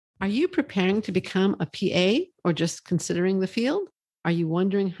Are you preparing to become a PA or just considering the field? Are you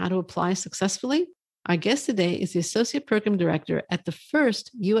wondering how to apply successfully? Our guest today is the Associate Program Director at the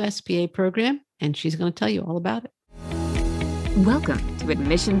first USPA program, and she's going to tell you all about it. Welcome to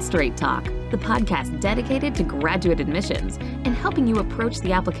Admission Straight Talk, the podcast dedicated to graduate admissions and helping you approach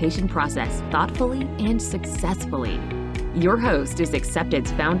the application process thoughtfully and successfully. Your host is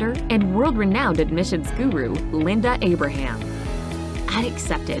Accepted's founder and world-renowned admissions guru, Linda Abraham. At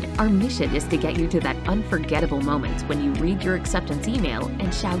Accepted, our mission is to get you to that unforgettable moment when you read your acceptance email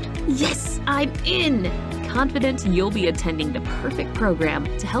and shout, "Yes, I'm in!" Confident you'll be attending the perfect program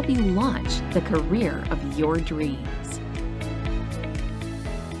to help you launch the career of your dreams.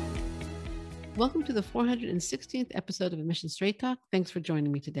 Welcome to the 416th episode of Admission Straight Talk. Thanks for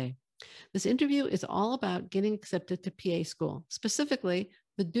joining me today. This interview is all about getting accepted to PA school, specifically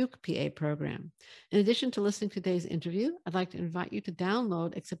the Duke PA program. In addition to listening to today's interview, I'd like to invite you to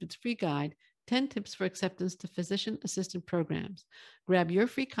download Accepted's free guide, 10 Tips for Acceptance to Physician Assistant Programs. Grab your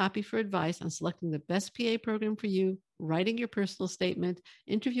free copy for advice on selecting the best PA program for you, writing your personal statement,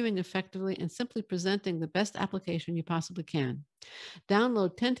 interviewing effectively, and simply presenting the best application you possibly can.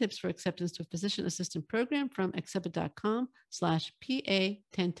 Download 10 Tips for Acceptance to a Physician Assistant Program from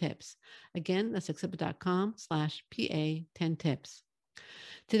accepted.com/PA10tips. Again, that's accepted.com/PA10tips.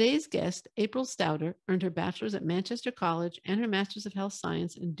 Today's guest, April Stouder, earned her bachelor's at Manchester College and her master's of health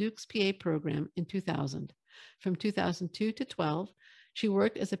science in Duke's PA program in 2000. From 2002 to 12, she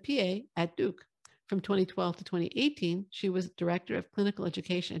worked as a PA at Duke. From 2012 to 2018, she was director of clinical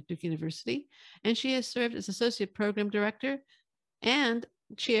education at Duke University, and she has served as associate program director and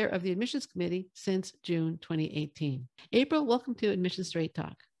chair of the admissions committee since June 2018. April, welcome to Admission Straight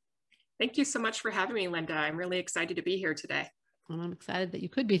Talk. Thank you so much for having me, Linda. I'm really excited to be here today. Well, I'm excited that you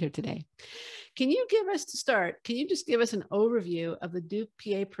could be here today. Can you just give us an overview of the Duke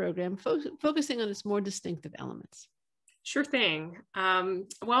PA program, focusing on its more distinctive elements? Sure thing.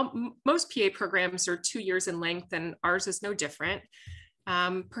 Most PA programs are 2 years in length, and ours is no different.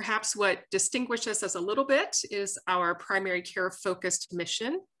 Perhaps what distinguishes us a little bit is our primary care focused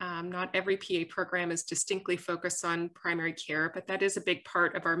mission. Not every PA program is distinctly focused on primary care, but that is a big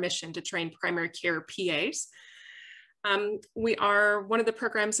part of our mission to train primary care PAs. We are one of the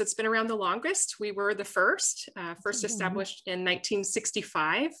programs that's been around the longest. We were the first established in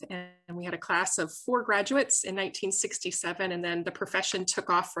 1965, and we had a class of 4 graduates in 1967, and then the profession took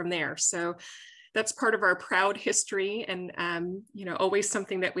off from there. So that's part of our proud history, and always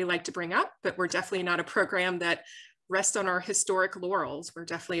something that we like to bring up, but we're definitely not a program that rests on our historic laurels. We're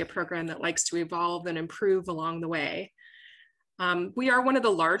definitely a program that likes to evolve and improve along the way. We are one of the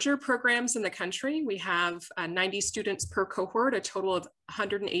larger programs in the country. We have 90 students per cohort, a total of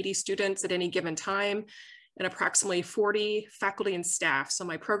 180 students at any given time, and approximately 40 faculty and staff. So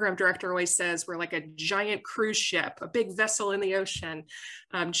my program director always says we're like a giant cruise ship, a big vessel in the ocean,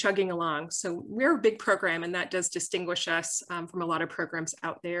 chugging along. So we're a big program, and that does distinguish us from a lot of programs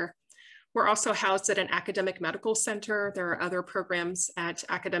out there. We're also housed at an academic medical center. There are other programs at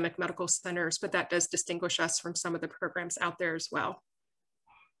academic medical centers, but that does distinguish us from some of the programs out there as well.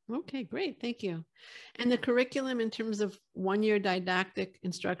 Okay, great. Thank you. And the curriculum in terms of 1-year didactic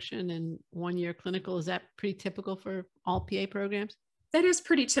instruction and 1-year clinical, is that pretty typical for all PA programs? That is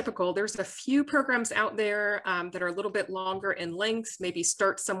pretty typical. There's a few programs out there that are a little bit longer in length, maybe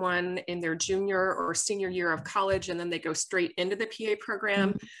start someone in their junior or senior year of college, and then they go straight into the PA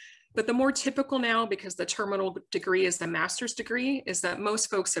program. Mm-hmm. But the more typical now, because the terminal degree is the master's degree, is that most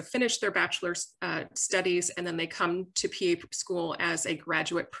folks have finished their bachelor's studies, and then they come to PA school as a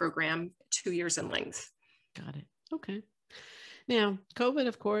graduate program, 2 years in length. Got it. Okay. Now, COVID,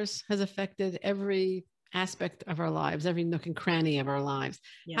 of course, has affected every aspect of our lives, every nook and cranny of our lives.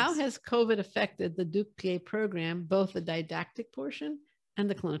 Yes. How has COVID affected the Duke PA program, both the didactic portion and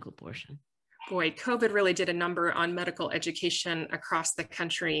the clinical portion? Boy, COVID really did a number on medical education across the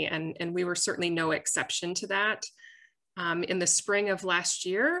country, and we were certainly no exception to that. In the spring of last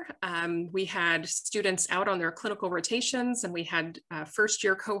year, we had students out on their clinical rotations, and we had a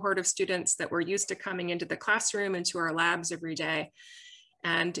first-year cohort of students that were used to coming into the classroom, into our labs every day.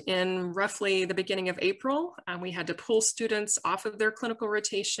 And in roughly the beginning of April, we had to pull students off of their clinical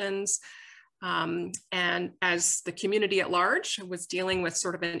rotations. And as the community at large was dealing with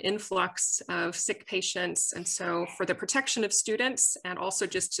sort of an influx of sick patients. And so for the protection of students, and also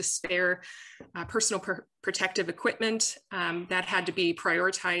just to spare personal protective equipment, that had to be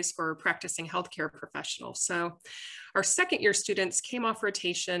prioritized for practicing healthcare professionals. So our second year students came off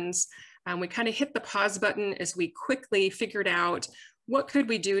rotations, and we kind of hit the pause button as we quickly figured out what could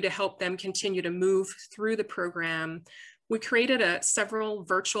we do to help them continue to move through the program. We created several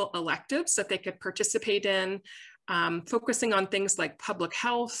virtual electives that they could participate in, focusing on things like public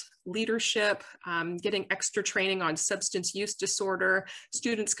health, leadership, getting extra training on substance use disorder.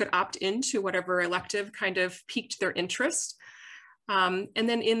 Students could opt into whatever elective kind of piqued their interest. And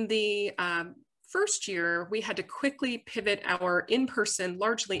then in the first year, we had to quickly pivot our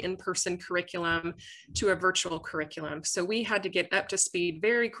largely in-person curriculum to a virtual curriculum. So we had to get up to speed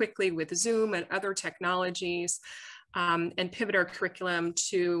very quickly with Zoom and other technologies, and pivot our curriculum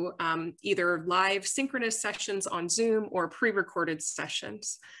to either live synchronous sessions on Zoom or pre-recorded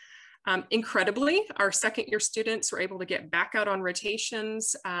sessions. Incredibly, our second year students were able to get back out on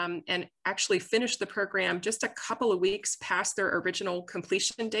rotations and actually finish the program just a couple of weeks past their original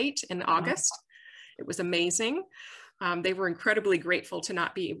completion date in August. It was amazing. They were incredibly grateful to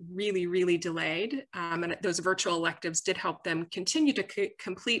not be really, really delayed. And those virtual electives did help them continue to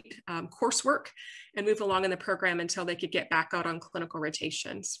complete coursework and move along in the program until they could get back out on clinical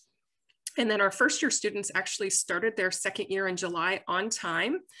rotations. And then our first year students actually started their second year in July on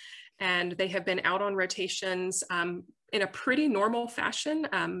time, and they have been out on rotations in a pretty normal fashion.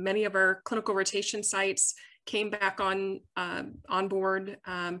 Many of our clinical rotation sites came back on board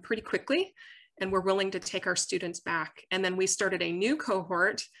pretty quickly, and we're willing to take our students back. And then we started a new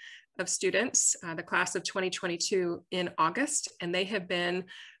cohort of students, the class of 2022 in August, and they have been,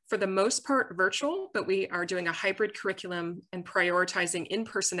 for the most part, virtual, but we are doing a hybrid curriculum and prioritizing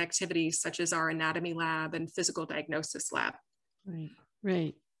in-person activities such as our anatomy lab and physical diagnosis lab. Right,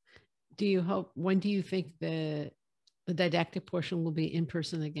 right. When do you think the didactic portion will be in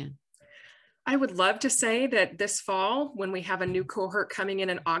person again? I would love to say that this fall, when we have a new cohort coming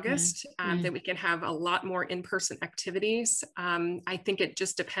in August, that we can have a lot more in-person activities. I think it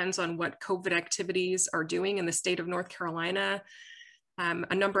just depends on what COVID activities are doing in the state of North Carolina.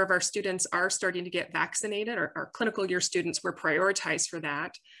 A number of our students are starting to get vaccinated. Our clinical year students were prioritized for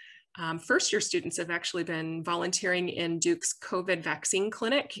that. First year students have actually been volunteering in Duke's COVID vaccine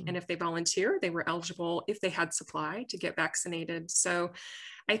clinic. And if they volunteer, they were eligible, if they had supply, to get vaccinated. So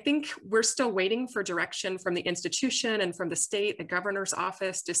I think we're still waiting for direction from the institution and from the state, the governor's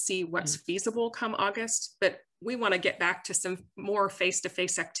office, to see what's feasible come August. But we want to get back to some more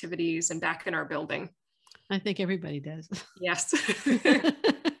face-to-face activities and back in our building. I think everybody does. Yes.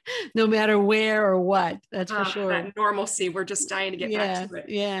 No matter where or what, that's for sure. That normalcy, we're just dying to get back to it.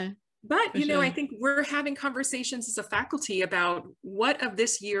 Yeah. But, I think we're having conversations as a faculty about what of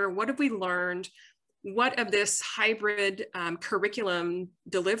this year, what have we learned? What of this hybrid curriculum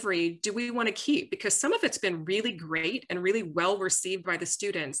delivery do we want to keep? Because some of it's been really great and really well received by the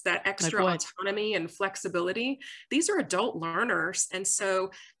students, that extra autonomy and flexibility. These are adult learners. And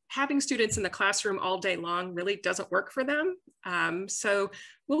so having students in the classroom all day long really doesn't work for them. So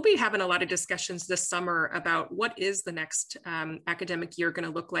we'll be having a lot of discussions this summer about what is the next academic year going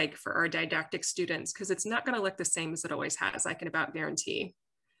to look like for our didactic students, because it's not going to look the same as it always has, I can about guarantee.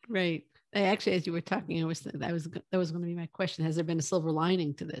 Right. Actually, as you were talking, that was going to be my question. Has there been a silver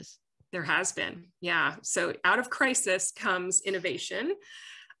lining to this? There has been, yeah. So out of crisis comes innovation.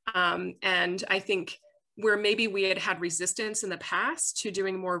 And I think where maybe we had resistance in the past to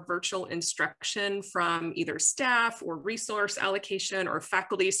doing more virtual instruction from either staff or resource allocation or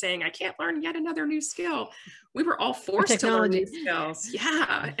faculty saying, I can't learn yet another new skill. We were all forced to learn new skills.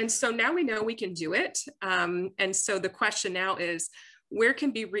 Yeah. And so now we know we can do it. And so the question now is, where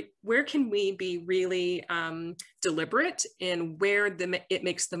can we be really deliberate in where it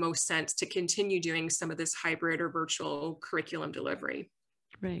makes the most sense to continue doing some of this hybrid or virtual curriculum delivery?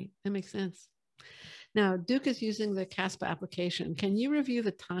 Right, that makes sense. Now, Duke is using the CASPA application. Can you review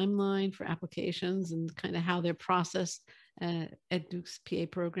the timeline for applications and kind of how they're processed at Duke's PA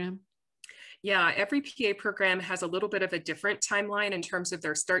program? Yeah, every PA program has a little bit of a different timeline in terms of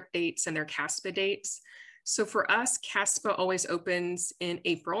their start dates and their CASPA dates. So for us, CASPA always opens in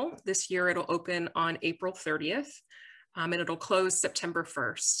April. This year, it'll open on April 30th, and it'll close September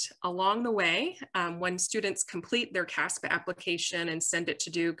 1st. Along the way, when students complete their CASPA application and send it to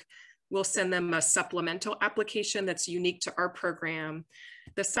Duke, we'll send them a supplemental application that's unique to our program.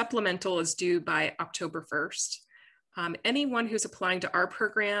 The supplemental is due by October 1st. Anyone who's applying to our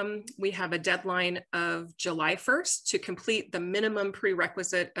program, we have a deadline of July 1st to complete the minimum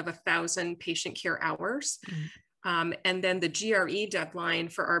prerequisite of 1,000 patient care hours. And then the GRE deadline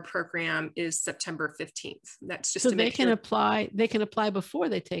for our program is September 15th. That's just so they can apply before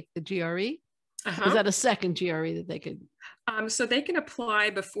they take the GRE? Is that a second GRE that they could? So they can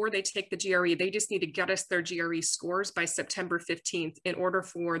apply before they take the GRE. They just need to get us their GRE scores by September 15th in order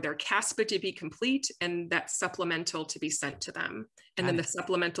for their CASPA to be complete and that supplemental to be sent to them. And then the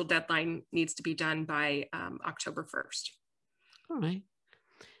supplemental deadline needs to be done by October 1st. All right.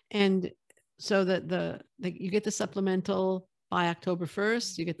 And so that you get the supplemental by October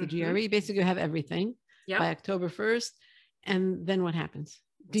 1st, you get the GRE, basically you have everything by October 1st. And then what happens?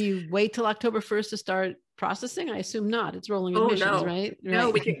 Do you wait till October 1st to start processing? I assume not. It's rolling admissions, right? No,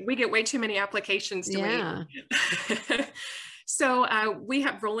 we get way too many applications to wait. So we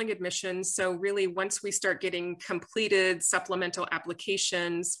have rolling admissions. So really, once we start getting completed supplemental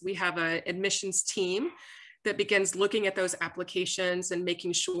applications, we have an admissions team that begins looking at those applications and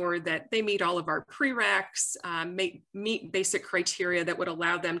making sure that they meet all of our prereqs, meet basic criteria that would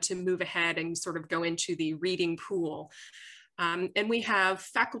allow them to move ahead and sort of go into the reading pool. And we have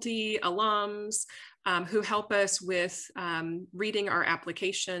faculty, alums who help us with reading our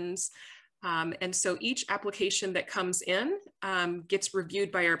applications. And so each application that comes in gets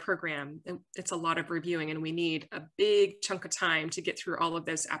reviewed by our program. It's a lot of reviewing, and we need a big chunk of time to get through all of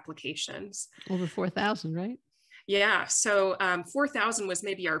those applications. Over 4,000, right? Yeah, so 4,000 was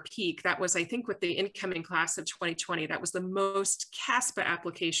maybe our peak. That was, I think, with the incoming class of 2020, that was the most CASPA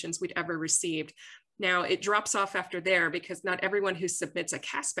applications we'd ever received. Now it drops off after there because not everyone who submits a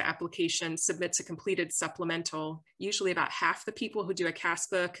CASPA application submits a completed supplemental. Usually about half the people who do a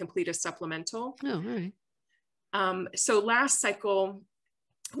CASPA complete a supplemental. Oh, all right. So last cycle,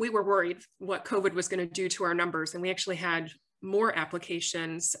 we were worried what COVID was going to do to our numbers, and we actually had more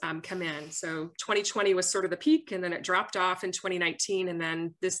applications come in. So 2020 was sort of the peak, and then it dropped off in 2019, and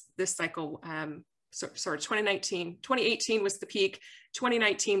then this cycle, 2018 was the peak,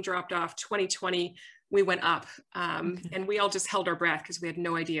 2019 dropped off, 2020 we went up, and we all just held our breath because we had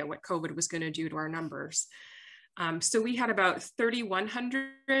no idea what COVID was going to do to our numbers. So we had about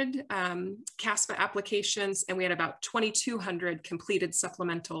 3,100 CASPA applications, and we had about 2,200 completed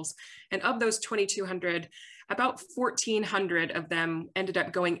supplementals. And of those 2,200, about 1,400 of them ended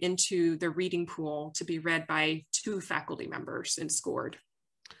up going into the reading pool to be read by 2 faculty members and scored.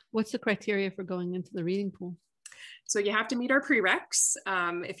 What's the criteria for going into the reading pool? So you have to meet our prereqs.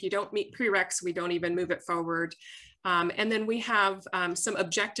 If you don't meet prereqs, we don't even move it forward. And then we have some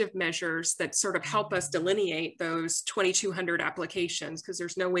objective measures that sort of help us delineate those 2,200 applications, because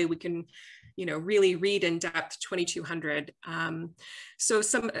there's no way we can, really read in depth 2,200. So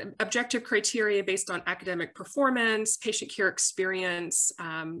some objective criteria based on academic performance, patient care experience,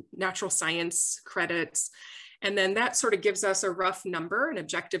 natural science credits. And then that sort of gives us a rough number, an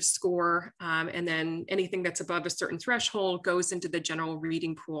objective score. And then anything that's above a certain threshold goes into the general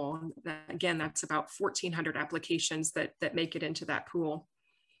reading pool. Again, that's about 1,400 applications that make it into that pool.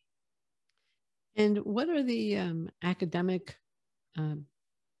 And what are the academic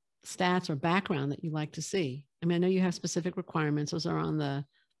stats or background that you like to see? I mean, I know you have specific requirements. Those are on the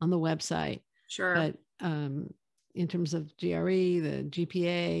website. Sure. But in terms of GRE, the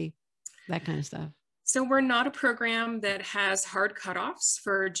GPA, that kind of stuff. So we're not a program that has hard cutoffs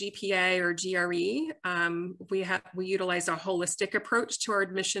for GPA or GRE. We utilize a holistic approach to our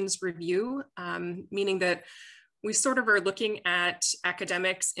admissions review, meaning that we sort of are looking at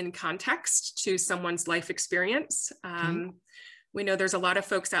academics in context to someone's life experience. We know there's a lot of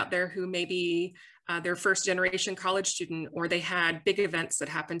folks out there who maybe they're first generation college student, or they had big events that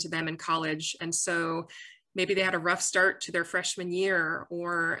happened to them in college. And so maybe they had a rough start to their freshman year,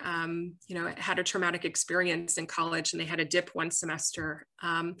 or had a traumatic experience in college and they had a dip one semester.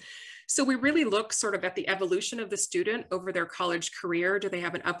 So we really look sort of at the evolution of the student over their college career. Do they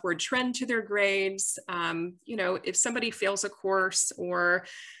have an upward trend to their grades? If somebody fails a course or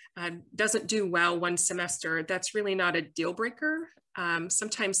doesn't do well one semester, that's really not a deal breaker.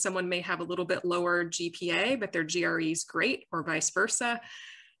 Sometimes someone may have a little bit lower GPA, but their GRE is great, or vice versa.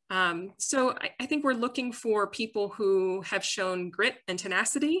 So I think we're looking for people who have shown grit and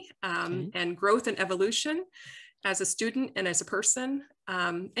tenacity and growth and evolution as a student and as a person.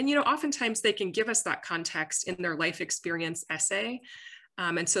 And oftentimes they can give us that context in their life experience essay.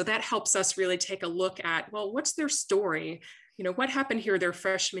 And so that helps us really take a look at, well, what's their story? What happened here their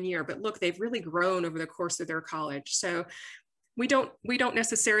freshman year? But look, they've really grown over the course of their college. So we don't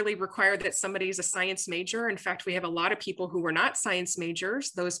necessarily require that somebody's a science major. In fact, we have a lot of people who are not science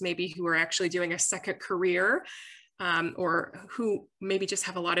majors, those maybe who are actually doing a second career, or who maybe just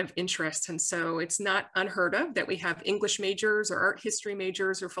have a lot of interest. And so it's not unheard of that we have English majors or art history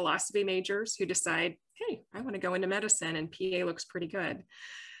majors or philosophy majors who decide, hey, I want to go into medicine and PA looks pretty good.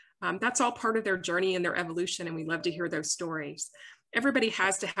 That's all part of their journey and their evolution, and we love to hear those stories. Everybody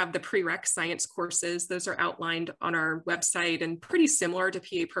has to have the prereq science courses. Those are outlined on our website and pretty similar to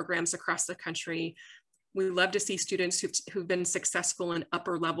PA programs across the country. We love to see students who've been successful in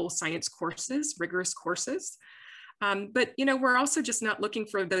upper level science courses, rigorous courses. But, we're also just not looking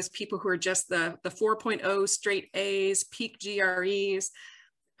for those people who are just the 4.0 straight A's, peak GREs,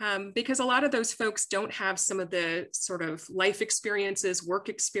 because a lot of those folks don't have some of the sort of life experiences, work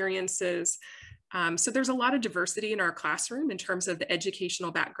experiences. So there's a lot of diversity in our classroom in terms of the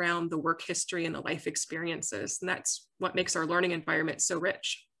educational background, the work history, and the life experiences. And that's what makes our learning environment so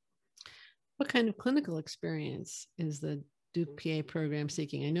rich. What kind of clinical experience is the Duke PA program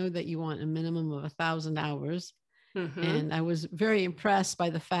seeking? I know that you want a minimum of 1,000 hours. Mm-hmm. And I was very impressed by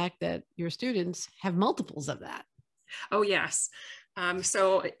the fact that your students have multiples of that. Oh, yes.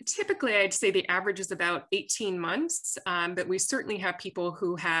 So typically I'd say the average is about 18 months, but we certainly have people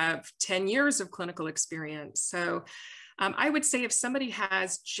who have 10 years of clinical experience. So I would say if somebody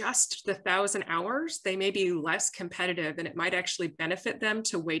has just the 1,000 hours, they may be less competitive, and it might actually benefit them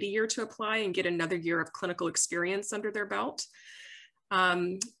to wait a year to apply and get another year of clinical experience under their belt.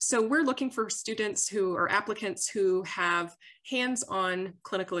 So we're looking for students who are applicants who have hands-on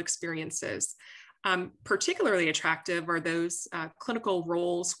clinical experiences. Particularly attractive are those clinical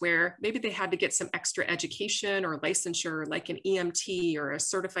roles where maybe they had to get some extra education or licensure, like an EMT or a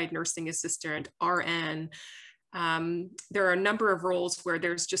certified nursing assistant, RN. There are a number of roles where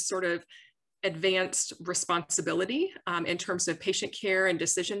there's just sort of advanced responsibility in terms of patient care and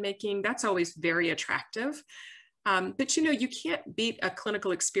decision-making. That's always very attractive. But you can't beat a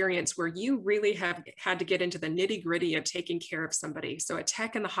clinical experience where you really have had to get into the nitty-gritty of taking care of somebody. So a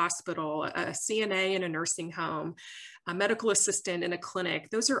tech in the hospital, a CNA in a nursing home, a medical assistant in a clinic,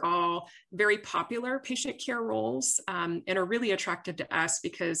 those are all very popular patient care roles and are really attractive to us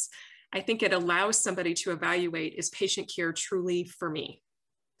because I think it allows somebody to evaluate, is patient care truly for me?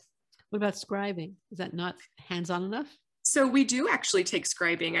 What about scribing? Is that not hands-on enough? So we do actually take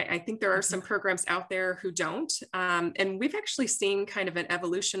scribing. I think there are some programs out there who don't. And we've actually seen kind of an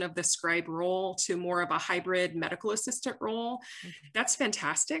evolution of the scribe role to more of a hybrid medical assistant role. That's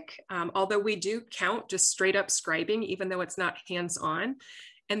fantastic. Although we do count just straight up scribing, even though it's not hands-on.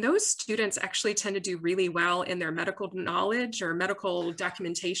 And those students actually tend to do really well in their medical knowledge or medical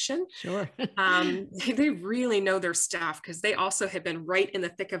documentation. Sure. They really know their stuff because they also have been right in the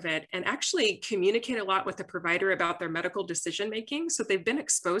thick of it and actually communicate a lot with the provider about their medical decision-making. So they've been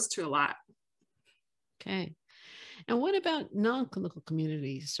exposed to a lot. Okay. And what about non-clinical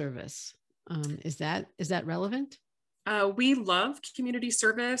community service? Is that relevant? We love community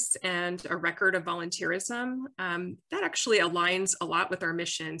service and a record of volunteerism. That actually aligns a lot with our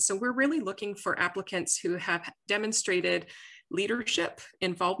mission. So we're really looking for applicants who have demonstrated leadership,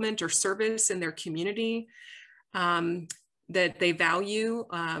 involvement, or service in their community, that they value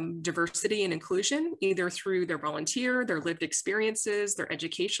diversity and inclusion, either through their volunteer, their lived experiences, their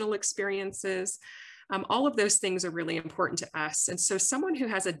educational experiences. All of those things are really important to us. And so someone who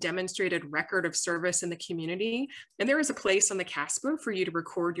has a demonstrated record of service in the community, and there is a place on the CASPA for you to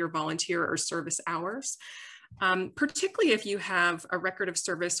record your volunteer or service hours, particularly if you have a record of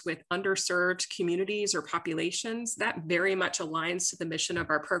service with underserved communities or populations, that very much aligns to the mission of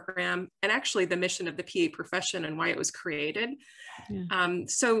our program and actually the mission of the PA profession and why it was created. Yeah.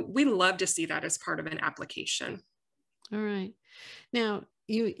 So we love to see that as part of an application. All right. Now,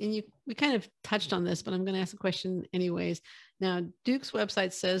 we kind of touched on this, but I'm going to ask a question anyways. Now, Duke's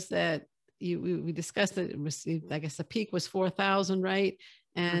website says that we discussed that it received, I guess the peak was 4,000, right?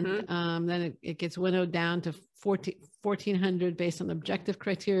 And then it gets winnowed down to 1,400 based on objective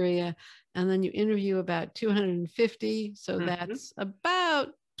criteria. And then you interview about 250. So that's about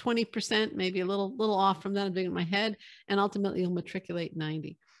 20%, maybe a little off from that. I'm doing it in my head. And ultimately you'll matriculate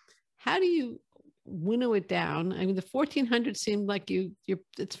 90. How do you winnow it down? I mean, the 1,400 seemed like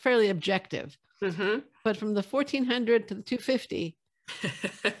it's fairly objective, but from the 1,400 to the 250.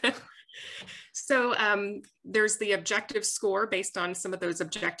 So there's the objective score based on some of those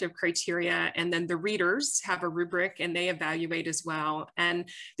objective criteria, and then the readers have a rubric and they evaluate as well. And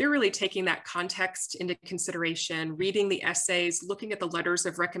they're really taking that context into consideration, reading the essays, looking at the letters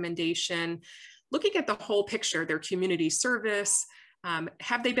of recommendation, looking at the whole picture, their community service.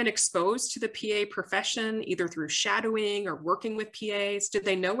 Have they been exposed to the PA profession, either through shadowing or working with PAs? Do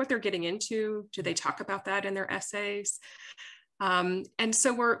they know what they're getting into? Do they talk about that in their essays? And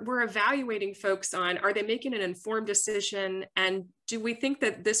so we're evaluating folks on, are they making an informed decision? And do we think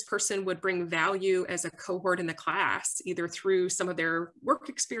that this person would bring value as a cohort in the class, either through some of their work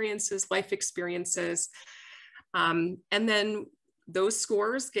experiences, life experiences? And then those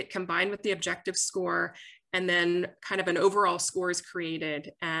scores get combined with the objective score, and then kind of an overall score is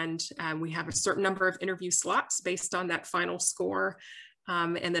created. And we have a certain number of interview slots based on that final score,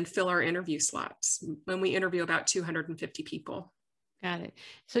 and then fill our interview slots when we interview about 250 people. Got it.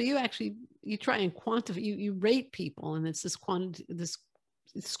 So you try and quantify, you rate people, and it's this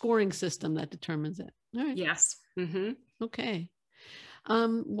scoring system that determines it. All right. Yes. Mm-hmm. Okay.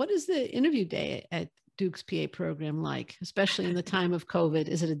 What is the interview day at Duke's PA program like, especially in the time of COVID?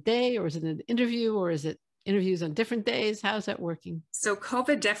 Is it a day, or is it an interview, or is it interviews on different days? How's that working? So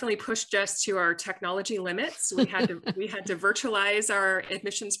COVID definitely pushed us to our technology limits. We had to virtualize our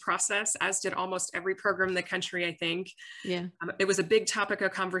admissions process, as did almost every program in the country, I think. Yeah. It was a big topic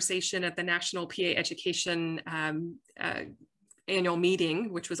of conversation at the National PA Education annual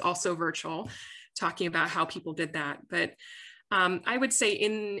meeting, which was also virtual, talking about how people did that. But I would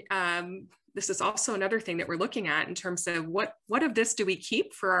say this is also another thing that we're looking at in terms of what of this do we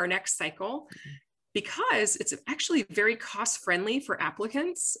keep for our next cycle? Because it's actually very cost friendly for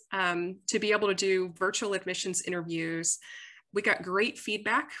applicants to be able to do virtual admissions interviews. We got great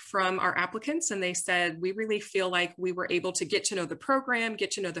feedback from our applicants, and they said, we really feel like we were able to get to know the program,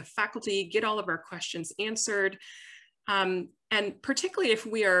 get to know the faculty, get all of our questions answered. And particularly if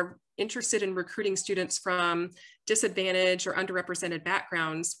we are interested in recruiting students from disadvantaged or underrepresented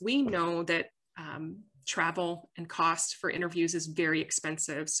backgrounds, we know that travel and cost for interviews is very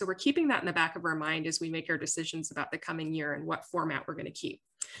expensive. So we're keeping that in the back of our mind as we make our decisions about the coming year and what format we're going to keep.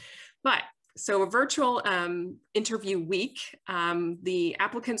 But so a virtual interview week, the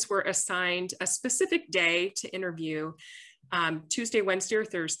applicants were assigned a specific day to interview, Tuesday, Wednesday, or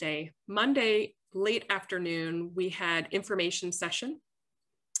Thursday. Monday, late afternoon, we had information session.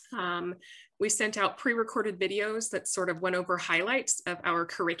 We sent out pre-recorded videos that sort of went over highlights of our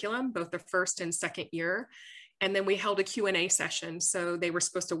curriculum, both the first and second year. And then we held a Q&A session. So they were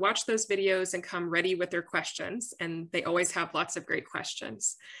supposed to watch those videos and come ready with their questions. And they always have lots of great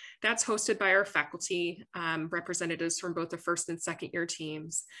questions. That's hosted by our faculty, representatives from both the first and second year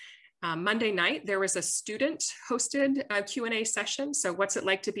teams. Monday night, there was a student hosted Q&A session. So what's it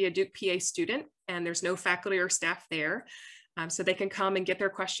like to be a Duke PA student? And there's no faculty or staff there. So they can come and get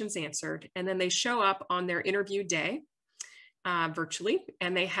their questions answered. And then they show up on their interview day virtually,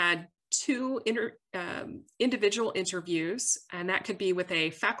 and they had two individual interviews, and that could be with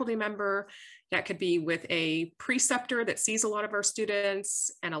a faculty member, that could be with a preceptor that sees a lot of our students,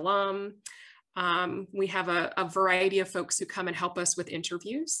 an alum. We have a variety of folks who come and help us with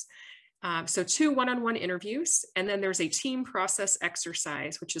interviews. So 2 one-on-one interviews, and then there's a team process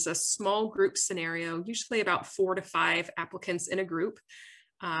exercise, which is a small group scenario, usually about 4 to 5 applicants in a group.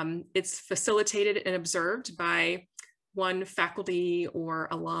 It's facilitated and observed by one faculty or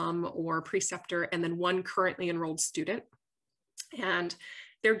alum or preceptor, and then one currently enrolled student. And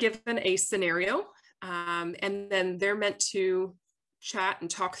they're given a scenario, and then they're meant to chat and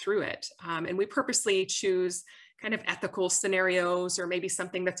talk through it. And we purposely choose kind of ethical scenarios, or maybe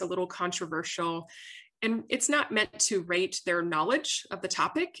something that's a little controversial. And it's not meant to rate their knowledge of the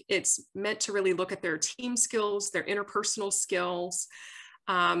topic. It's meant to really look at their team skills, their interpersonal skills.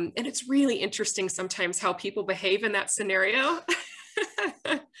 And it's really interesting sometimes how people behave in that scenario.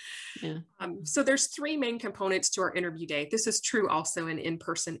 Yeah. So there's 3 main components to our interview day. This is true also in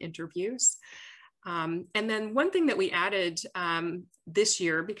in-person interviews. And then one thing that we added this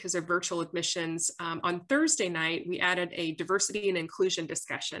year because of virtual admissions, on Thursday night, we added a diversity and inclusion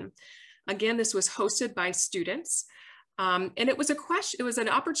discussion. Again, this was hosted by students. And it was an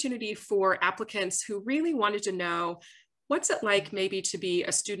opportunity for applicants who really wanted to know, what's it like maybe to be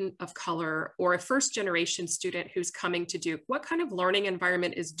a student of color or a first generation student who's coming to Duke? What kind of learning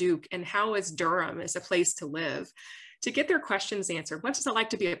environment is Duke, and how is Durham as a place to live? To get their questions answered. What does it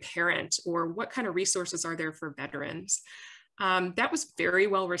like to be a parent, or what kind of resources are there for veterans? That was very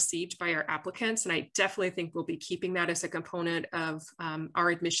well received by our applicants, and I definitely think we'll be keeping that as a component of our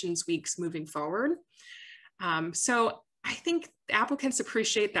admissions weeks moving forward. So I think applicants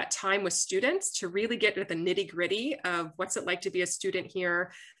appreciate that time with students to really get at the nitty-gritty of what's it like to be a student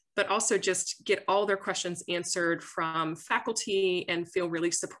here, but also just get all their questions answered from faculty and feel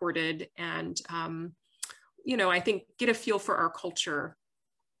really supported, and I think get a feel for our culture.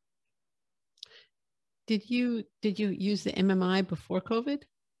 Did you use the MMI before COVID?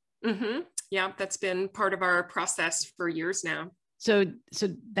 Mm-hmm. Yeah, that's been part of our process for years now. So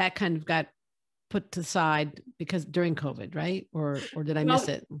that kind of got put to the side because during COVID, right? Or did I miss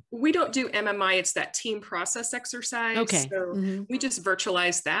it? We don't do MMI. It's that team process exercise. Okay. So we just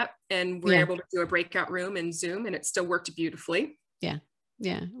virtualized that, and we're able to do a breakout room in Zoom, and it still worked beautifully. Yeah.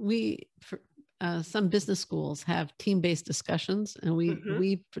 Yeah. Some business schools have team-based discussions, and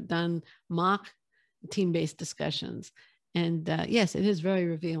we've done mock team-based discussions. And yes, it is very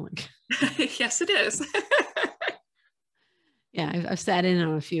revealing. Yes, it is. Yeah, I've sat in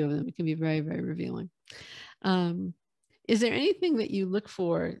on a few of them. It can be very, very revealing. Is there anything that you look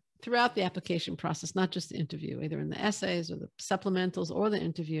for throughout the application process, not just the interview, either in the essays or the supplementals or the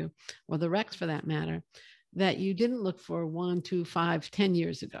interview or the recs for that matter, that you didn't look for 1, 2, 5, 10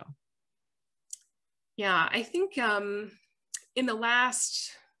 years ago? Yeah, I think in the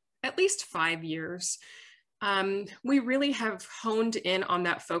last at least 5 years, we really have honed in on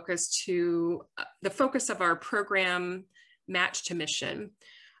that focus to the focus of our program match to mission.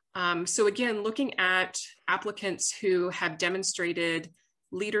 So again, looking at applicants who have demonstrated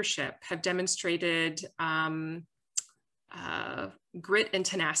leadership, have demonstrated grit and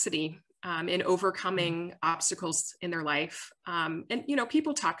tenacity in overcoming obstacles in their life. And, you know,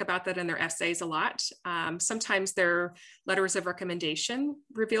 people talk about that in their essays a lot. Sometimes their letters of recommendation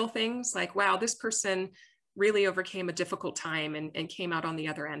reveal things like, wow, this person really overcame a difficult time and came out on the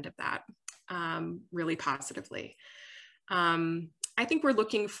other end of that really positively. I think we're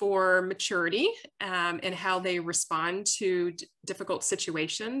looking for maturity in how they respond to difficult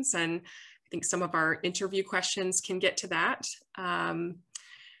situations. And I think some of our interview questions can get to that.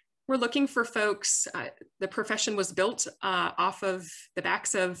 We're looking for folks, the profession was built off of the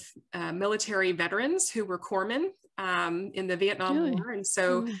backs of military veterans who were corpsmen in the Vietnam War. And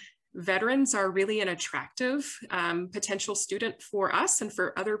so veterans are really an attractive potential student for us and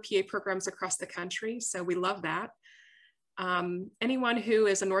for other PA programs across the country. So we love that. Anyone who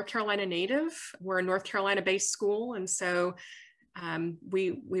is a North Carolina native, we're a North Carolina-based school. And so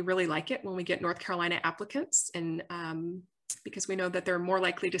we really like it when we get North Carolina applicants, and because we know that they're more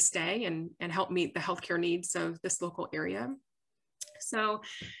likely to stay and help meet the healthcare needs of this local area. So,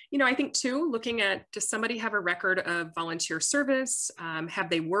 you know, I think too, looking at, does somebody have a record of volunteer service? Have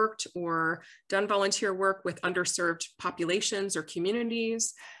they worked or done volunteer work with underserved populations or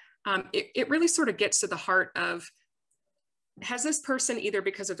communities? It really sort of gets to the heart of, has this person, either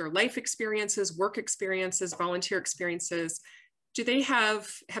because of their life experiences, work experiences, volunteer experiences, have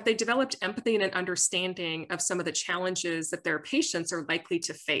they developed empathy and an understanding of some of the challenges that their patients are likely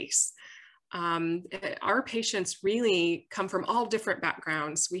to face? Our patients really come from all different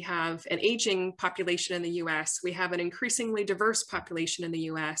backgrounds. We have an aging population in the US. We have an increasingly diverse population in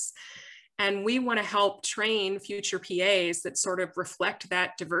the US. And we want to help train future PAs that sort of reflect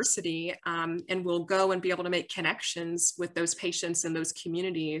that diversity, and will go and be able to make connections with those patients and those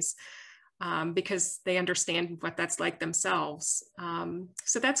communities because they understand what that's like themselves.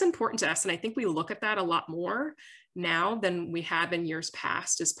 So that's important to us. And I think we look at that a lot more now than we have in years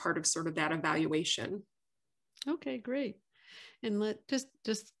past as part of sort of that evaluation. Okay, great. And let just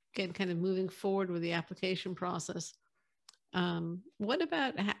get kind of moving forward with the application process. What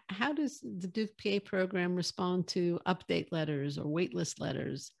about, how does the Duke PA program respond to update letters or waitlist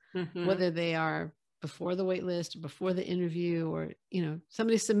letters, whether they are before the waitlist or before the interview, or, you know,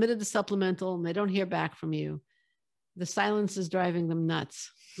 somebody submitted the supplemental and they don't hear back from you? The silence is driving them nuts.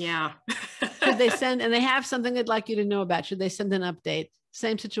 Yeah. Should they send, and they have something they'd like you to know about, should they send an update?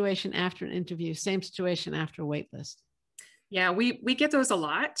 Same situation after an interview, same situation after a waitlist. Yeah, we get those a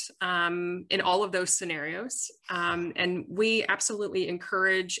lot in all of those scenarios. And we absolutely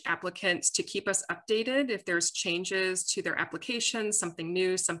encourage applicants to keep us updated if there's changes to their application, something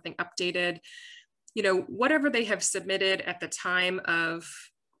new, something updated, you know, whatever they have submitted at the time of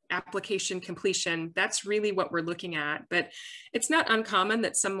application completion, that's really what we're looking at. But it's not uncommon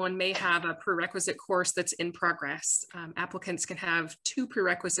that someone may have a prerequisite course that's in progress. Applicants can have 2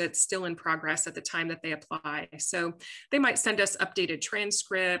 prerequisites still in progress at the time that they apply. So they might send us updated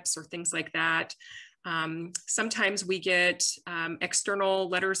transcripts or things like that. Sometimes we get external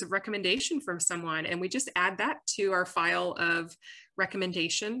letters of recommendation from someone, and we just add that to our file of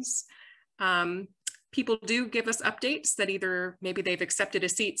recommendations. People do give us updates that either maybe they've accepted a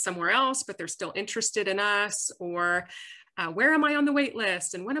seat somewhere else, but they're still interested in us, or where am I on the wait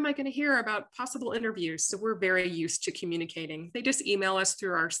list? And when am I going to hear about possible interviews? So we're very used to communicating. They just email us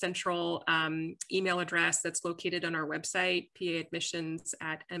through our central email address that's located on our website,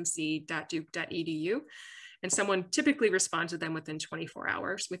 paadmissions@mc.duke.edu. And someone typically responds to them within 24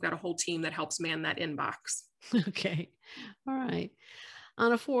 hours. We've got a whole team that helps man that inbox. Okay. All right.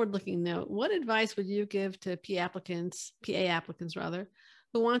 On a forward-looking note, what advice would you give to PA applicants who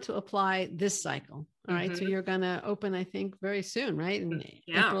want to apply this cycle? All right. So you're going to open, I think, very soon, right? In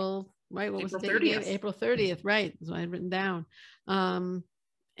April, right? What was the date? 30th. April 30th, right? That's what I had written down.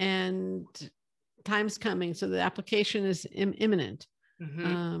 And time's coming. So the application is imminent.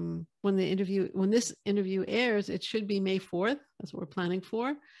 When this interview airs, it should be May 4th. That's what we're planning for.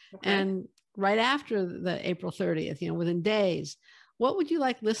 Okay. And right after the April 30th, you know, within days. What would you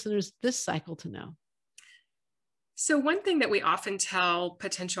like listeners this cycle to know? So one thing that we often tell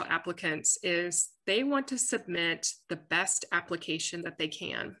potential applicants is they want to submit the best application that they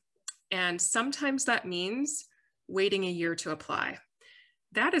can. And sometimes that means waiting a year to apply.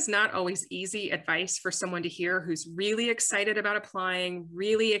 That is not always easy advice for someone to hear who's really excited about applying,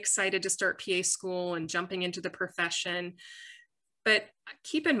 really excited to start PA school and jumping into the profession. But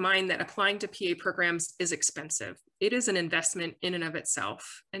keep in mind that applying to PA programs is expensive. It is an investment in and of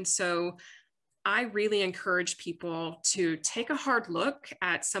itself. And so I really encourage people to take a hard look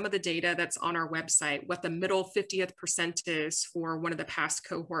at some of the data that's on our website, what the middle 50th percent is for one of the past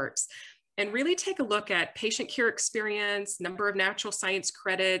cohorts, and really take a look at patient care experience, number of natural science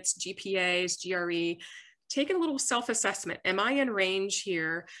credits, GPAs, GRE. Take a little self-assessment. Am I in range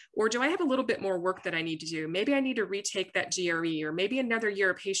here? Or do I have a little bit more work that I need to do? Maybe I need to retake that GRE, or maybe another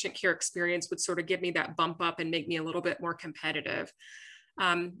year of patient care experience would sort of give me that bump up and make me a little bit more competitive.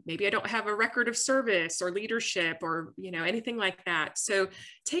 Maybe I don't have a record of service or leadership or anything like that. So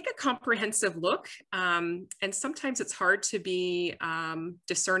take a comprehensive look. And sometimes it's hard to be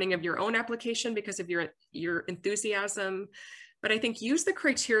discerning of your own application because of your enthusiasm. But I think use the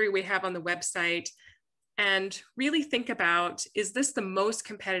criteria we have on the website and really think about, is this the most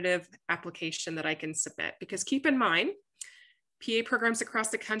competitive application that I can submit? Because keep in mind, PA programs across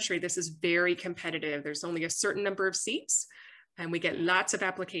the country, this is very competitive. There's only a certain number of seats, and we get lots of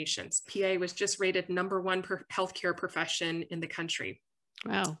applications. PA was just rated #1 healthcare profession in the country.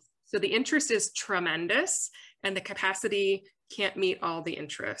 Wow. So the interest is tremendous, and the capacity can't meet all the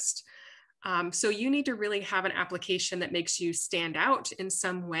interest. So you need to really have an application that makes you stand out in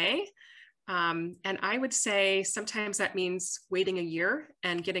some way. And I would say sometimes that means waiting a year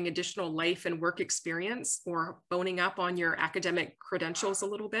and getting additional life and work experience, or boning up on your academic credentials a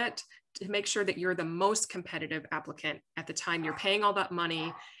little bit to make sure that you're the most competitive applicant at the time you're paying all that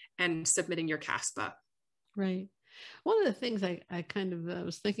money and submitting your CASPA. Right. One of the things I kind of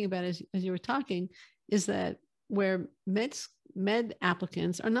was thinking about as you were talking is that where med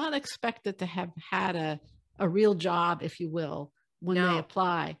applicants are not expected to have had a real job, if you will, when they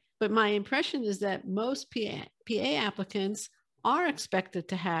apply. But my impression is that most PA applicants are expected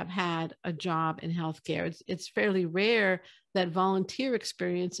to have had a job in healthcare. It's fairly rare that volunteer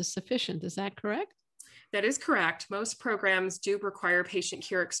experience is sufficient. Is that correct? That is correct. Most programs do require patient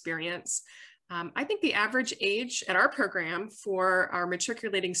care experience. I think the average age at our program for our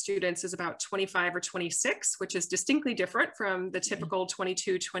matriculating students is about 25 or 26, which is distinctly different from the typical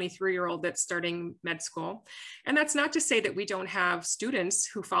 22, 23-year-old that's starting med school. And that's not to say that we don't have students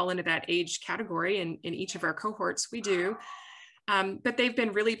who fall into that age category in each of our cohorts. We do. But they've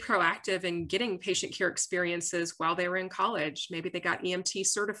been really proactive in getting patient care experiences while they were in college. Maybe they got EMT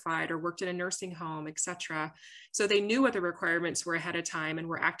certified or worked in a nursing home, et cetera. So they knew what the requirements were ahead of time and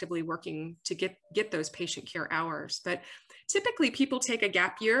were actively working to get those patient care hours. But typically people take a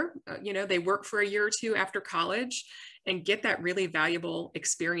gap year, they work for a year or two after college and get that really valuable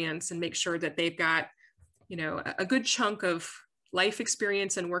experience and make sure that they've got, a good chunk of life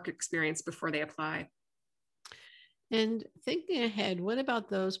experience and work experience before they apply. And thinking ahead, what about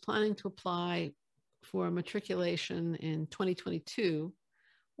those planning to apply for matriculation in 2022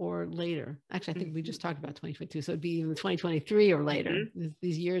 or later? Actually, I think we just talked about 2022, so it'd be even 2023 or later.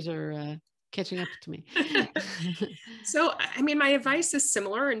 These years are catching up to me. So, I mean, my advice is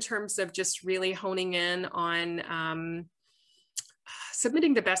similar in terms of just really honing in on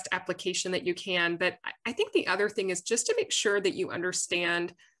submitting the best application that you can. But I think the other thing is just to make sure that you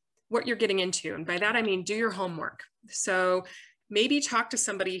understand what you're getting into. And by that, I mean, do your homework. So maybe talk to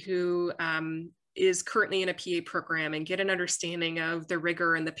somebody who is currently in a PA program and get an understanding of the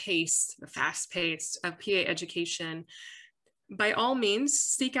rigor and the pace, the fast pace of PA education. By all means,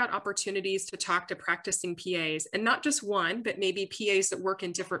 seek out opportunities to talk to practicing PAs, and not just one, but maybe PAs that work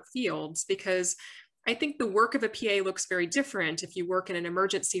in different fields, because I think the work of a PA looks very different if you work in an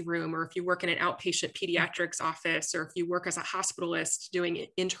emergency room, or if you work in an outpatient pediatrics office, or if you work as a hospitalist doing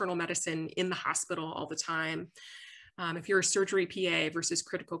internal medicine in the hospital all the time. If you're a surgery PA versus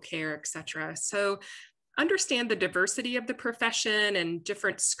critical care, et cetera. So understand the diversity of the profession and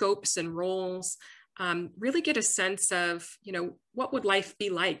different scopes and roles. Really get a sense of, what would life be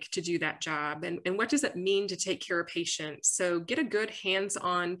like to do that job, and what does it mean to take care of patients? So get a good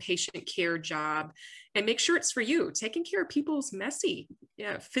hands-on patient care job and make sure it's for you. Taking care of people is messy,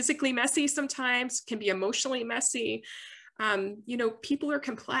 physically messy sometimes, can be emotionally messy. People are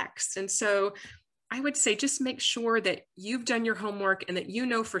complex. And so I would say just make sure that you've done your homework and that you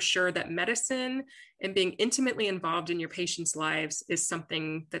know for sure that medicine and being intimately involved in your patients' lives is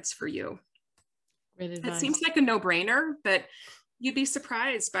something that's for you. Great advice. It seems like a no-brainer, but you'd be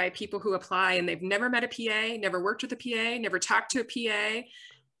surprised by people who apply and they've never met a PA, never worked with a PA, never talked to a PA.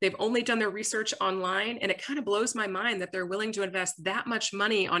 They've only done their research online. And it kind of blows my mind that they're willing to invest that much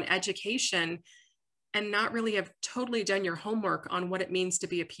money on education and not really have totally done your homework on what it means to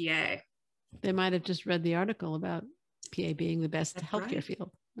be a PA. They might have just read the article about PA being the best healthcare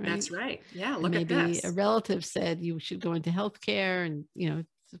field. Right? That's right. Yeah, look at this. Maybe a relative said you should go into healthcare, and you're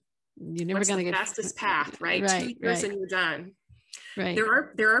never going to get fastest path, right? 2 years and you're done. Right.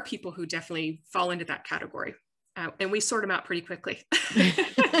 There are people who definitely fall into that category, and we sort them out pretty quickly.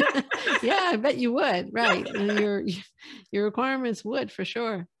 Yeah, I bet you would. Right, and your requirements would for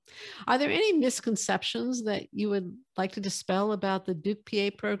sure. Are there any misconceptions that you would like to dispel about the Duke PA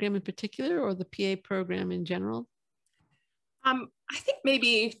program in particular, or the PA program in general? I think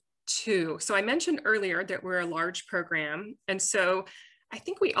maybe two. So I mentioned earlier that we're a large program, and so I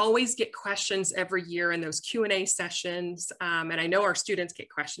think we always get questions every year in those Q&A sessions, and I know our students get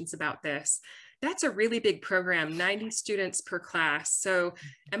questions about this. That's a really big program, 90 students per class. So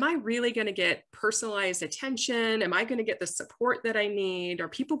am I really going to get personalized attention? Am I going to get the support that I need? Are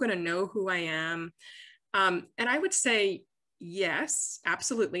people going to know who I am? And I would say, yes,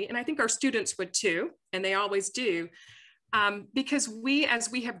 absolutely. And I think our students would too, and they always do. Because as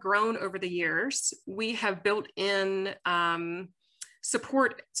we have grown over the years, we have built in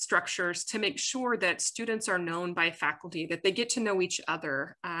support structures to make sure that students are known by faculty, that they get to know each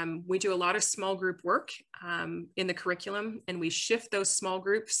other. We do a lot of small group work in the curriculum, and we shift those small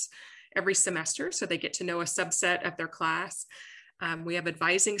groups every semester so they get to know a subset of their class. We have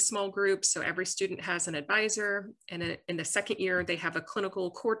advising small groups, so every student has an advisor, and in the second year, they have a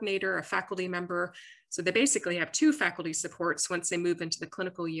clinical coordinator, a faculty member. So they basically have 2 faculty supports once they move into the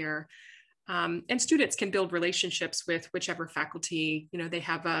clinical year. And students can build relationships with whichever faculty, they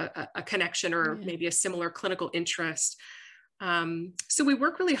have a connection or maybe a similar clinical interest. So we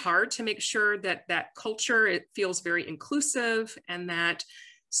work really hard to make sure that that culture, it feels very inclusive, and that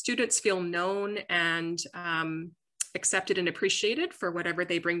students feel known and accepted and appreciated for whatever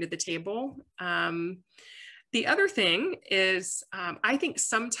they bring to the table. The other thing is, I think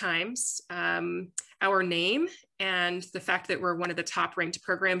sometimes our name and the fact that we're one of the top ranked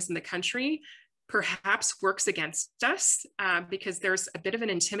programs in the country perhaps works against us because there's a bit of an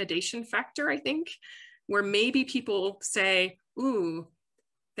intimidation factor, I think, where maybe people say, ooh,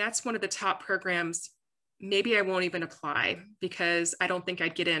 that's one of the top programs. Maybe I won't even apply because I don't think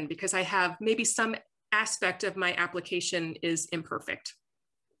I'd get in, because I have maybe some aspect of my application is imperfect.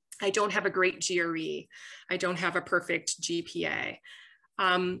 I don't have a great GRE. I don't have a perfect GPA.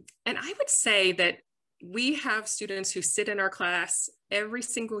 And I would say that we have students who sit in our class every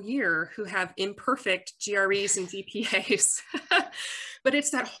single year who have imperfect GREs and GPAs, but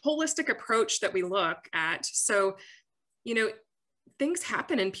it's that holistic approach that we look at. So, things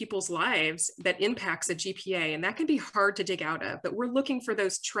happen in people's lives that impacts a GPA, and that can be hard to dig out of, but we're looking for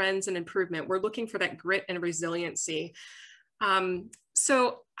those trends and improvement. We're looking for that grit and resiliency.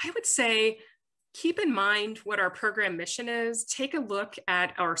 So I would say, keep in mind what our program mission is. Take a look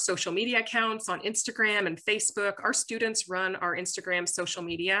at our social media accounts on Instagram and Facebook. Our students run our Instagram social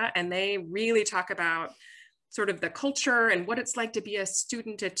media, and they really talk about sort of the culture and what it's like to be a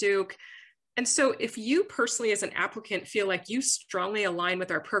student at Duke. And so if you personally as an applicant feel like you strongly align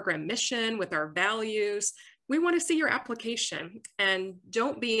with our program mission, with our values, we want to see your application. And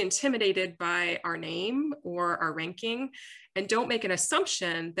don't be intimidated by our name or our ranking. And don't make an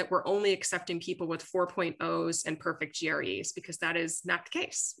assumption that we're only accepting people with 4.0s and perfect GREs, because that is not the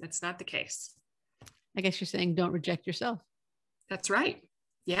case. That's not the case. I guess you're saying don't reject yourself. That's right.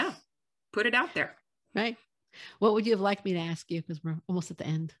 Yeah. Put it out there. Right. What would you have liked me to ask you? Because we're almost at the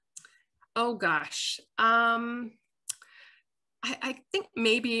end. Oh, gosh. I think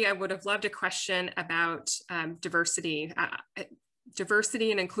maybe I would have loved a question about diversity.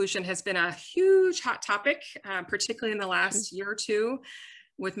 Diversity and inclusion has been a huge hot topic, particularly in the last year or two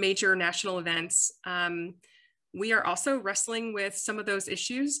with major national events. We are also wrestling with some of those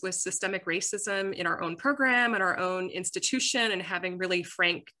issues with systemic racism in our own program and our own institution, and having really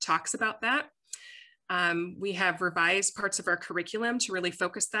frank talks about that. We have revised parts of our curriculum to really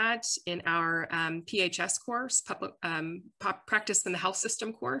focus that in our PHS course, Public Practice in the Health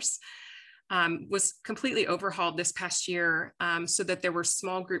System course. Was completely overhauled this past year so that there were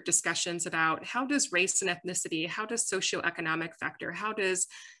small group discussions about how does race and ethnicity, how does socioeconomic factor, how does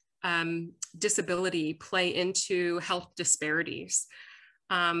disability play into health disparities.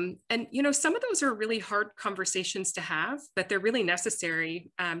 And, some of those are really hard conversations to have, but they're really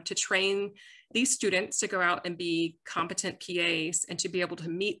necessary to train these students to go out and be competent PAs and to be able to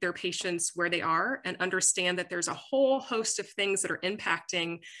meet their patients where they are and understand that there's a whole host of things that are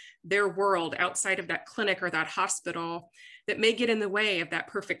impacting their world outside of that clinic or that hospital that may get in the way of that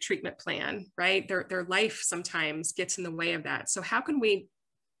perfect treatment plan, right? Their life sometimes gets in the way of that. So how can we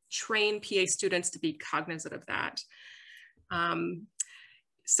train PA students to be cognizant of that?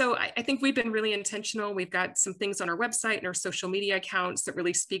 So I think we've been really intentional. We've got some things on our website and our social media accounts that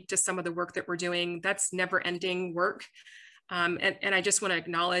really speak to some of the work that we're doing. That's never ending work. And I just want to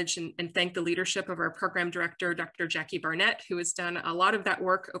acknowledge and thank the leadership of our program director, Dr. Jackie Barnett, who has done a lot of that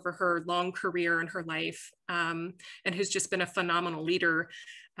work over her long career in her life, and who's just been a phenomenal leader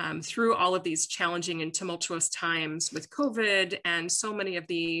through all of these challenging and tumultuous times with COVID and so many of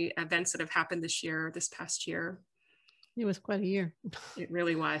the events that have happened this past year. It was quite a year. It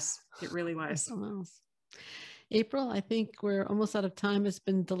really was. It really was. April, I think we're almost out of time. It's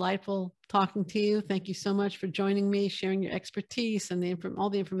been delightful talking to you. Thank you so much for joining me, sharing your expertise and all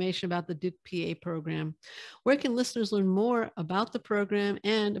the information about the Duke PA program. Where can listeners learn more about the program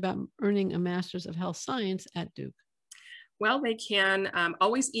and about earning a Master's of Health Science at Duke? Well, they can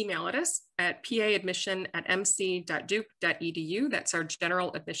always email at us at paadmission@mc.duke.edu. That's our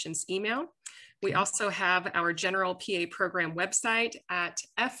general admissions email. We also have our general PA program website at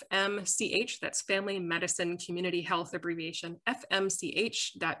FMCH, that's Family Medicine Community Health abbreviation,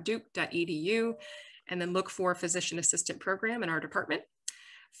 fmch.duke.edu, and then look for Physician Assistant Program in our department.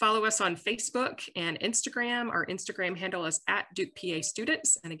 Follow us on Facebook and Instagram. Our Instagram handle is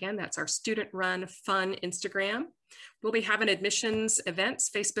 @DukePAStudents. And again, that's our student-run fun Instagram. We'll be having admissions events,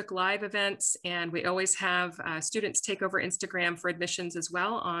 Facebook Live events, and we always have students take over Instagram for admissions as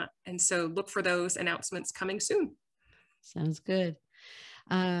well. And so look for those announcements coming soon. Sounds good.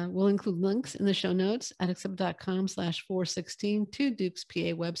 We'll include links in the show notes at accepted.com/416 to Duke's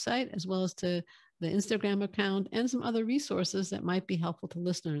PA website, as well as to the Instagram account and some other resources that might be helpful to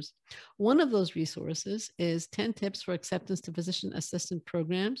listeners. One of those resources is 10 tips for acceptance to physician assistant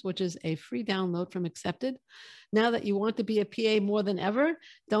programs, which is a free download from Accepted. Now that you want to be a PA more than ever,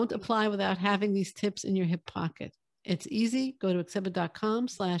 don't apply without having these tips in your hip pocket. It's easy. Go to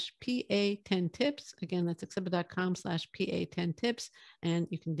accepted.com/PA10tips. Again, that's accepted.com/PA10tips, and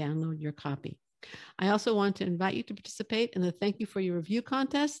you can download your copy. I also want to invite you to participate in the Thank You for Your Review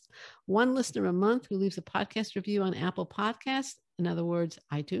contest. One listener a month who leaves a podcast review on Apple Podcasts, in other words,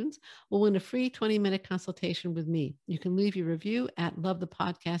 iTunes, will win a free 20-minute consultation with me. You can leave your review at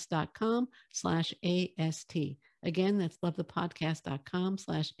lovethepodcast.com/AST. Again, that's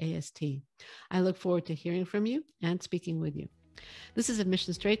lovethepodcast.com/AST. I look forward to hearing from you and speaking with you. This is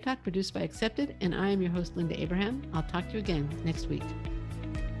Admission Straight Talk, produced by Accepted, and I am your host, Linda Abraham. I'll talk to you again next week.